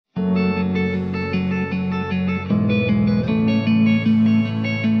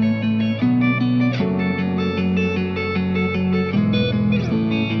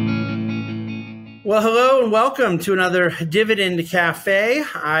and welcome to another Dividend Cafe.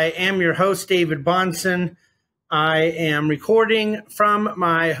 I am your host, David Bahnsen. I am recording from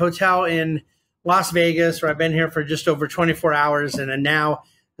my hotel in Las Vegas, where I've been here for just over 24 hours. And now,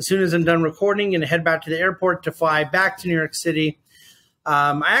 as soon as I'm done recording, I'm going to head back to the airport to fly back to New York City.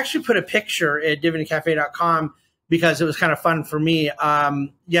 I actually put a picture at dividendcafe.com because it was kind of fun for me.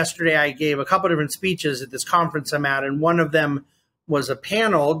 Yesterday, I gave a couple different speeches at this conference I'm at, and one of them was a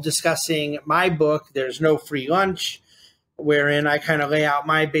panel discussing my book, There's No Free Lunch, wherein I kind of lay out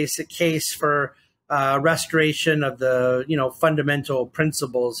my basic case for restoration of the fundamental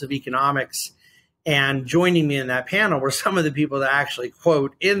principles of economics. And joining me in that panel were some of the people that I actually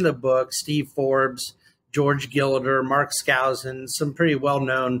quote in the book: Steve Forbes, George Gilder, Mark Skousen, some pretty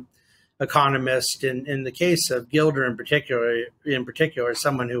well-known economists. In the case of Gilder in particular,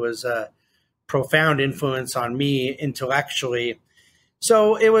 someone who was a profound influence on me intellectually.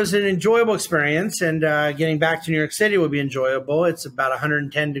 So it was an enjoyable experience, and getting back to New York City will be enjoyable. It's about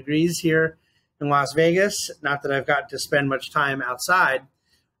 110 degrees here in Las Vegas. Not that I've got to spend much time outside,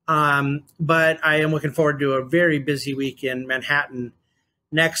 but I am looking forward to a very busy week in Manhattan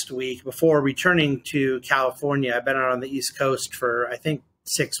next week before returning to California. I've been out on the East Coast for, I think,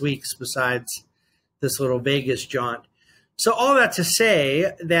 6 weeks besides this little Vegas jaunt. So all that to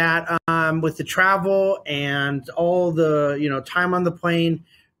say that with the travel and all the time on the plane,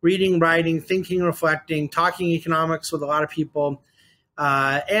 reading, writing, thinking, reflecting, talking economics with a lot of people,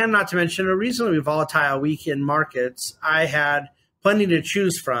 and not to mention a reasonably volatile week in markets, I had plenty to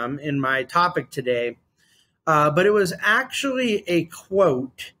choose from in my topic today. But it was actually a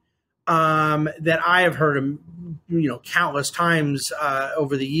quote that I have heard countless times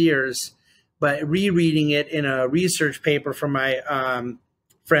over the years, but rereading it in a research paper from my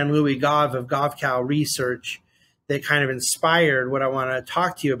friend Louis Gov of GovCal Research that kind of inspired what I want to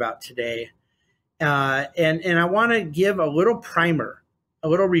talk to you about today. And I want to give a little primer, a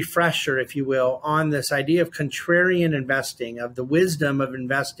little refresher, if you will, on this idea of contrarian investing, of the wisdom of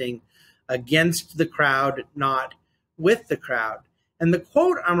investing against the crowd, not with the crowd. And the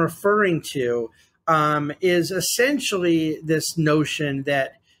quote I'm referring to is essentially this notion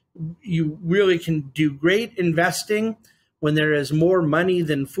that you really can do great investing when there is more money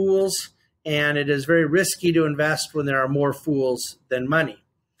than fools, and it is very risky to invest when there are more fools than money.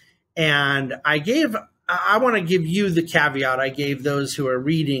 And I want to give you the caveat I gave those who are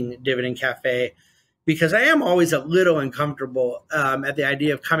reading Dividend Cafe, because I am always a little uncomfortable at the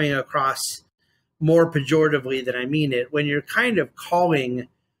idea of coming across more pejoratively than I mean it when you're kind of calling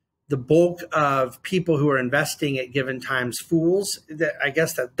the bulk of people who are investing at given times fools. I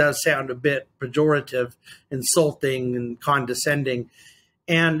guess that does sound a bit pejorative, insulting, and condescending.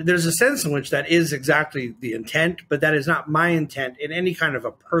 And there's a sense in which that is exactly the intent, but that is not my intent in any kind of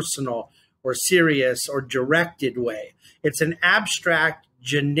a personal or serious or directed way. It's an abstract,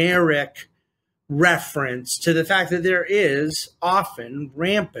 generic reference to the fact that there is often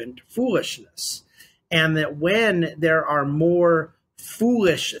rampant foolishness, and that when there are more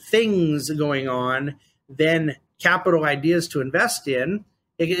foolish things going on than capital ideas to invest in,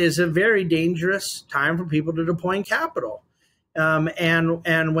 it is a very dangerous time for people to deploy capital.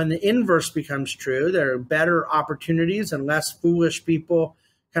 And when the inverse becomes true, there are better opportunities and less foolish people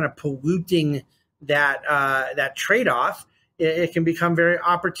kind of polluting that trade-off. It can become very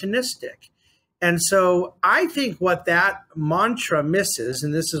opportunistic. And so I think what that mantra misses,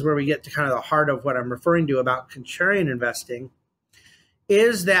 and this is where we get to kind of the heart of what I'm referring to about contrarian investing,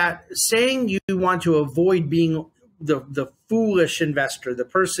 is that saying you want to avoid being the foolish investor, the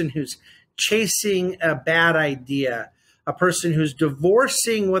person who's chasing a bad idea, a person who's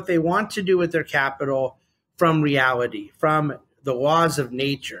divorcing what they want to do with their capital from reality, from the laws of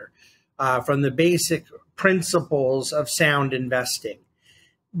nature, from the basic principles of sound investing.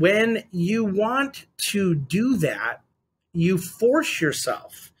 When you want to do that, you force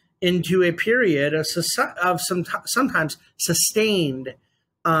yourself into a period of sometimes sustained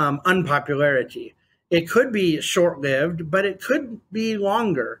unpopularity. It could be short-lived, but it could be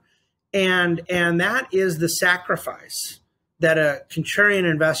longer. And that is the sacrifice that a contrarian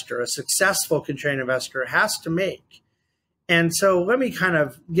investor, a successful contrarian investor, has to make. And so let me kind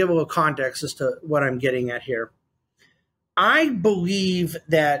of give a little context as to what I'm getting at here. I believe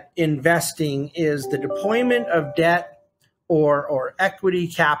that investing is the deployment of debt or equity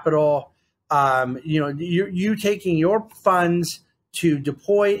capital, you taking your funds to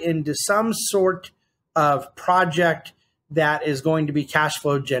deploy into some sort of project that is going to be cash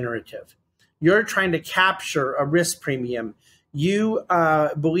flow generative. You're trying to capture a risk premium. You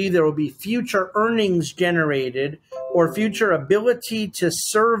believe there will be future earnings generated or future ability to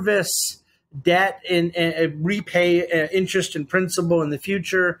service debt and repay interest and principal in the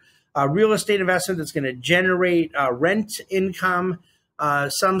future, real estate investment that's going to generate rent income,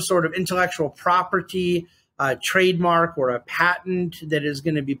 some sort of intellectual property, trademark or a patent that is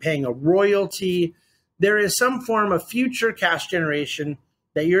going to be paying a royalty. There is some form of future cash generation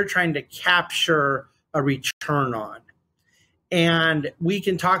that you're trying to capture a return on. And we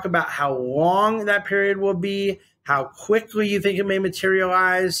can talk about how long that period will be, how quickly you think it may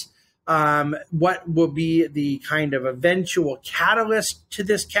materialize, what will be the kind of eventual catalyst to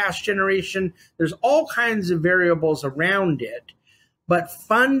this cash generation. There's all kinds of variables around it. But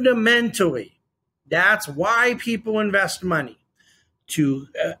fundamentally, that's why people invest money, to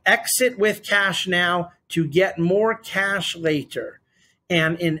exit with cash now, to get more cash later.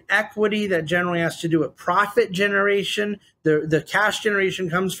 And in equity, that generally has to do with profit generation. The cash generation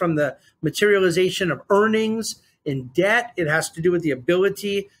comes from the materialization of earnings. In debt, it has to do with the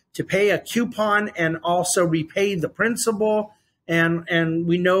ability to pay a coupon and also repay the principal. And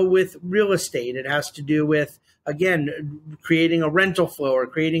we know with real estate, it has to do with, again, creating a rental flow or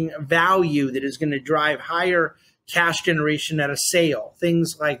creating value that is going to drive higher cash generation at a sale,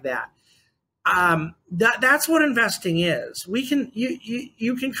 things like that. That's what investing is.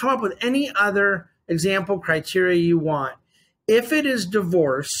 You can come up with any other example criteria you want. If it is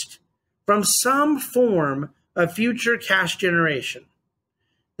divorced from some form of future cash generation,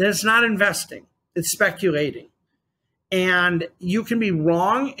 then it's not investing, it's speculating. And you can be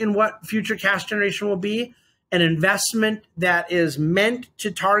wrong in what future cash generation will be. An investment that is meant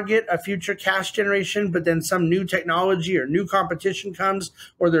to target a future cash generation, but then some new technology or new competition comes,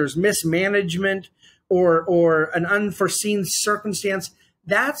 or there's mismanagement or an unforeseen circumstance,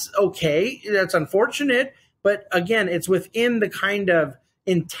 that's okay. That's unfortunate. But again, it's within the kind of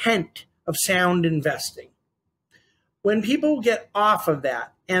intent of sound investing. When people get off of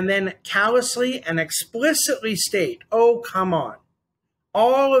that and then callously and explicitly state, oh, come on,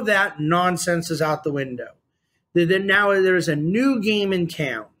 all of that nonsense is out the window. That now there's a new game in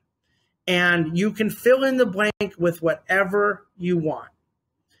town, and you can fill in the blank with whatever you want.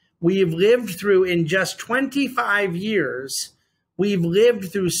 We've lived through, in just 25 years, we've lived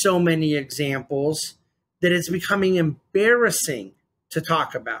through so many examples that it's becoming embarrassing to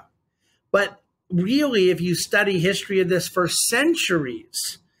talk about. But really, if you study history of this for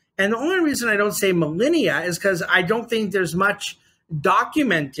centuries, and the only reason I don't say millennia is because I don't think there's much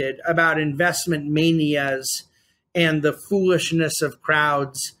documented about investment manias and the foolishness of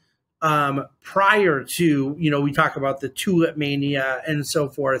crowds prior to, we talk about the tulip mania and so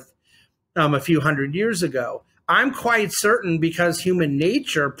forth a few hundred years ago. I'm quite certain, because human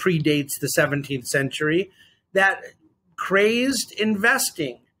nature predates the 17th century, that crazed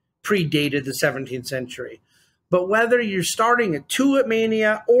investing predated the 17th century. But whether you're starting a tulip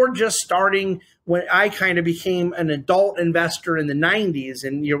mania or just starting when I kind of became an adult investor in the 90s,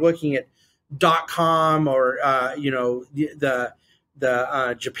 and you're looking at .com or the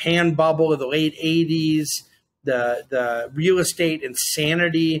Japan bubble of the late 80s, the real estate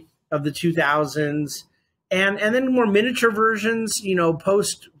insanity of the 2000s, and then more miniature versions,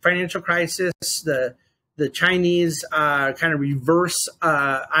 post financial crisis, the Chinese kind of reverse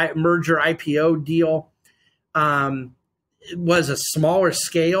merger IPO deal was a smaller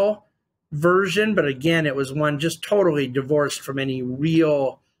scale version, but again, it was one just totally divorced from any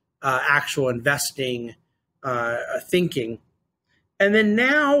real actual investing thinking. And then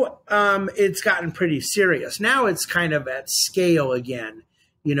now it's gotten pretty serious. Now it's kind of at scale again.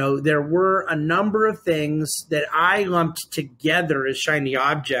 There were a number of things that I lumped together as shiny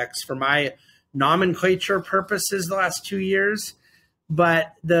objects for my nomenclature purposes the last 2 years.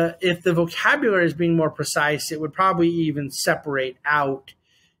 But if the vocabulary is being more precise, it would probably even separate out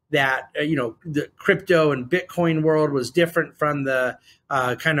that, the crypto and Bitcoin world was different from the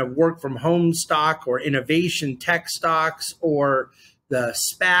kind of work from home stock or innovation tech stocks or the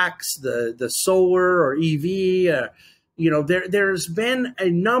SPACs, the solar or EV. There's been a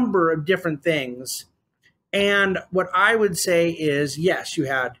number of different things. And what I would say is, yes, you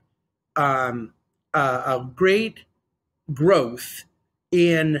had a great growth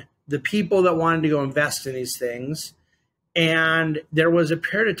in the people that wanted to go invest in these things. And there was a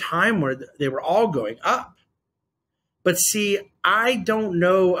period of time where they were all going up. But see, I don't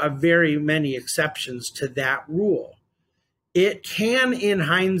know of very many exceptions to that rule. It can, in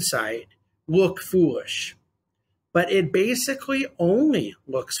hindsight, look foolish, but it basically only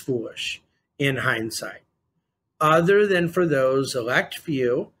looks foolish in hindsight, other than for those select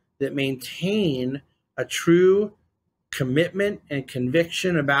few that maintain a true commitment and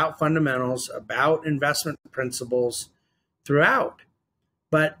conviction about fundamentals, about investment principles throughout.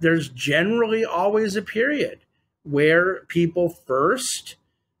 but there's generally always a period where people first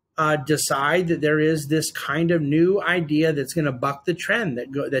decide that there is this kind of new idea that's going to buck the trend,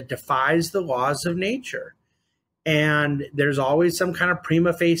 that defies the laws of nature. And there's always some kind of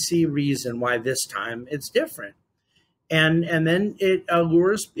prima facie reason why this time it's different. And then it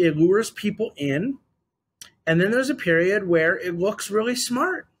lures people in. And then there's a period where it looks really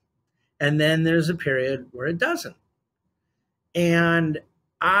smart. And then there's a period where it doesn't. And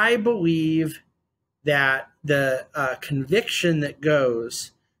I believe that the conviction that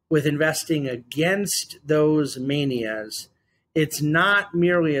goes with investing against those manias, it's not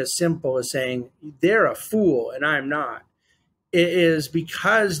merely as simple as saying they're a fool and I'm not. It is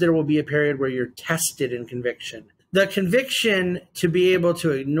because there will be a period where you're tested in conviction. The conviction to be able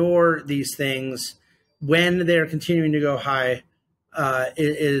to ignore these things when they're continuing to go high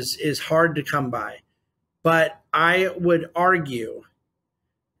is hard to come by. But I would argue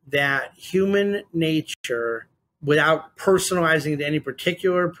that human nature, without personalizing to any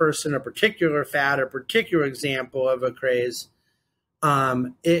particular person, a particular fad, a particular example of a craze,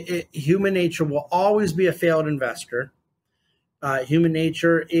 human nature will always be a failed investor. Human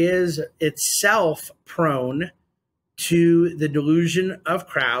nature is itself prone to the delusion of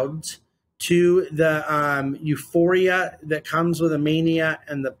crowds, to the euphoria that comes with a mania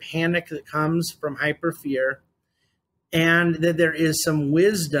and the panic that comes from hyper fear, and that there is some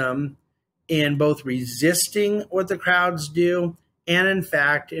wisdom in both resisting what the crowds do and, in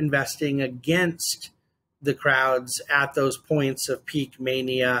fact, investing against the crowds at those points of peak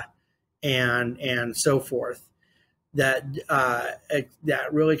mania and so forth. That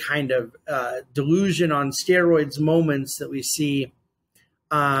really kind of delusion on steroids moments that we see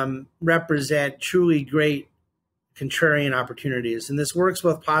represent truly great contrarian opportunities. And this works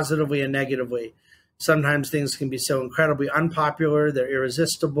both positively and negatively. Sometimes things can be so incredibly unpopular, they're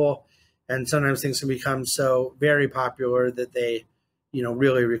irresistible. And sometimes things can become so very popular that they,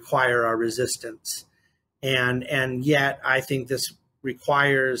 really require our resistance. And yet I think this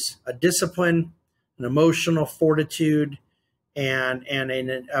requires a discipline, an emotional fortitude, and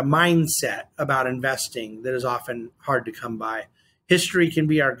a mindset about investing that is often hard to come by. History can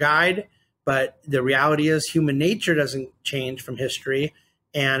be our guide, but the reality is human nature doesn't change from history.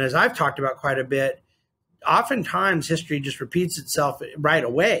 And as I've talked about quite a bit, oftentimes history just repeats itself right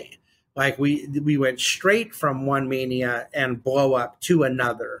away. Like we went straight from one mania and blow up to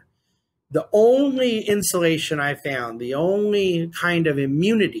another. The only insulation I found, the only kind of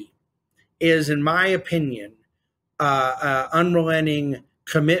immunity is, in my opinion, unrelenting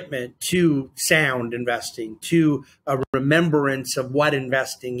commitment to sound investing, to a remembrance of what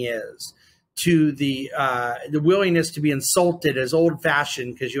investing is, to the willingness to be insulted as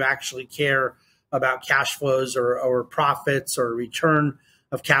old-fashioned because you actually care about cash flows or profits or return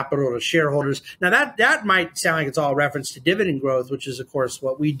of capital to shareholders. Now that might sound like it's all reference to dividend growth, which is of course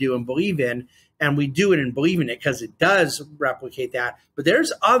what we do and believe in, and we do it and believe in it because it does replicate that. But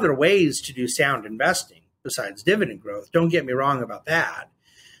there's other ways to do sound investing besides dividend growth. Don't get me wrong about that.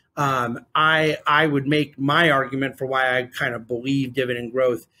 I would make my argument for why I kind of believe dividend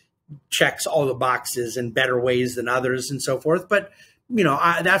growth checks all the boxes in better ways than others and so forth. But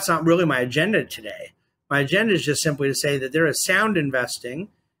that's not really my agenda today. My agenda is just simply to say that there is sound investing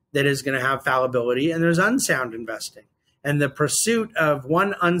that is going to have fallibility, and there's unsound investing. And the pursuit of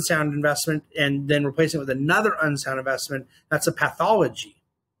one unsound investment and then replacing it with another unsound investment, that's a pathology.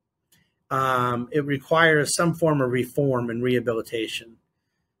 It requires some form of reform and rehabilitation.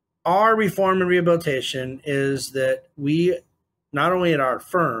 Our reform and rehabilitation is that we, not only at our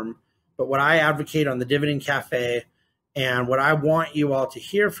firm, but what I advocate on the Dividend Cafe and what I want you all to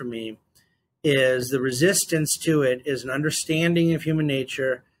hear from me is the resistance to it is an understanding of human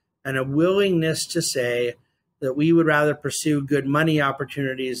nature and a willingness to say that we would rather pursue good money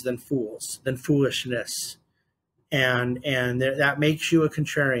opportunities than foolishness. And that makes you a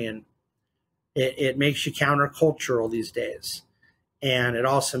contrarian. It makes you countercultural these days. And it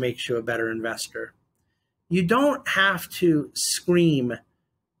also makes you a better investor. You don't have to scream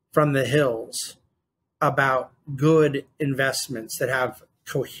from the hills about good investments that have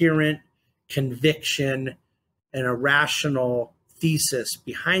coherent conviction and a rational thesis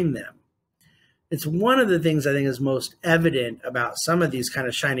behind them. It's one of the things I think is most evident about some of these kind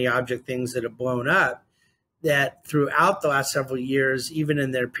of shiny object things that have blown up, that throughout the last several years, even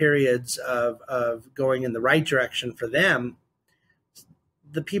in their periods of going in the right direction for them,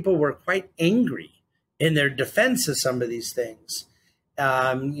 the people were quite angry in their defense of some of these things.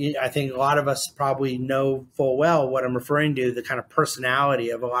 I think a lot of us probably know full well what I'm referring to, the kind of personality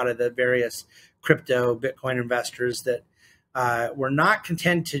of a lot of the various crypto Bitcoin investors that We're not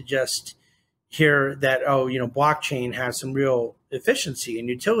content to just hear that, oh, blockchain has some real efficiency and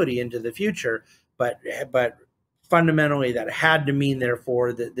utility into the future, but fundamentally that had to mean,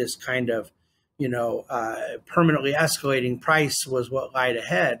 therefore, that this kind of, permanently escalating price was what lied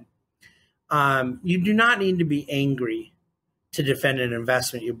ahead. You do not need to be angry to defend an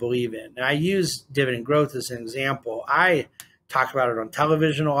investment you believe in. And I use dividend growth as an example. I talk about it on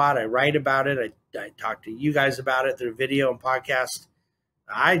television a lot. I write about it. I talk to you guys about it through video and podcast.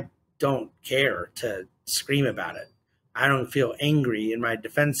 I don't care to scream about it. I don't feel angry in my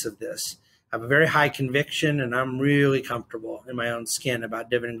defense of this. I have a very high conviction, and I'm really comfortable in my own skin about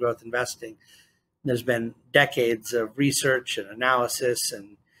dividend growth investing. There's been decades of research and analysis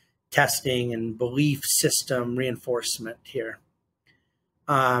and testing and belief system reinforcement here.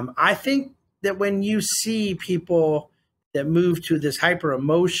 I think that when you see people that move to this hyper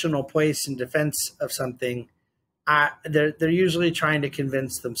emotional place in defense of something, they're usually trying to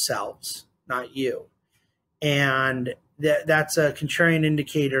convince themselves, not you. And that's a contrarian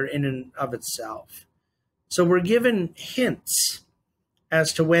indicator in and of itself. So we're given hints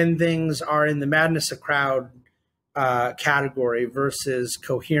as to when things are in the madness of crowd category versus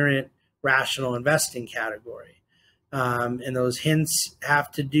coherent, rational investing category. And those hints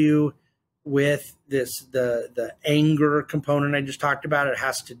have to do with the anger component I just talked about. It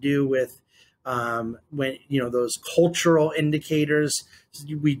has to do with when those cultural indicators.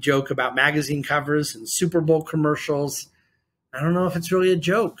 We joke about magazine covers and Super Bowl commercials. I don't know if it's really a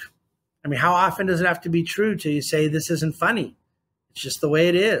joke. I mean, how often does it have to be true till you say this isn't funny? It's just the way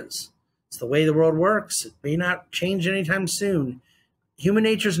it is. It's the way the world works. It may not change anytime soon. Human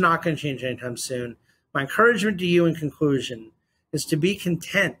nature is not going to change anytime soon. My encouragement to you in conclusion is to be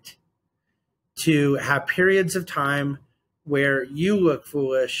content to have periods of time where you look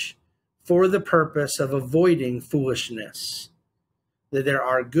foolish for the purpose of avoiding foolishness. That there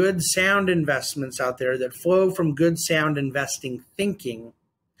are good, sound investments out there that flow from good, sound investing thinking.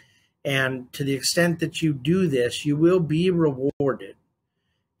 And to the extent that you do this, you will be rewarded.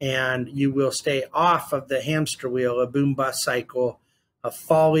 And you will stay off of the hamster wheel, a boom-bust cycle of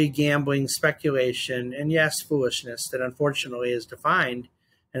folly, gambling, speculation, and yes, foolishness that unfortunately has defined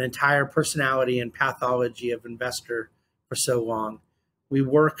an entire personality and pathology of investor for so long. We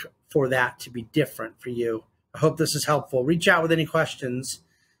work for that to be different for you. I hope this is helpful. Reach out with any questions.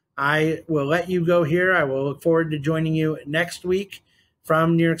 I will let you go here. I will look forward to joining you next week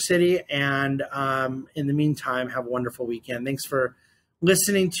from New York City. And in the meantime, have a wonderful weekend. Thanks for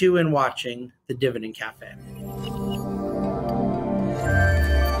listening to and watching the Dividend Cafe.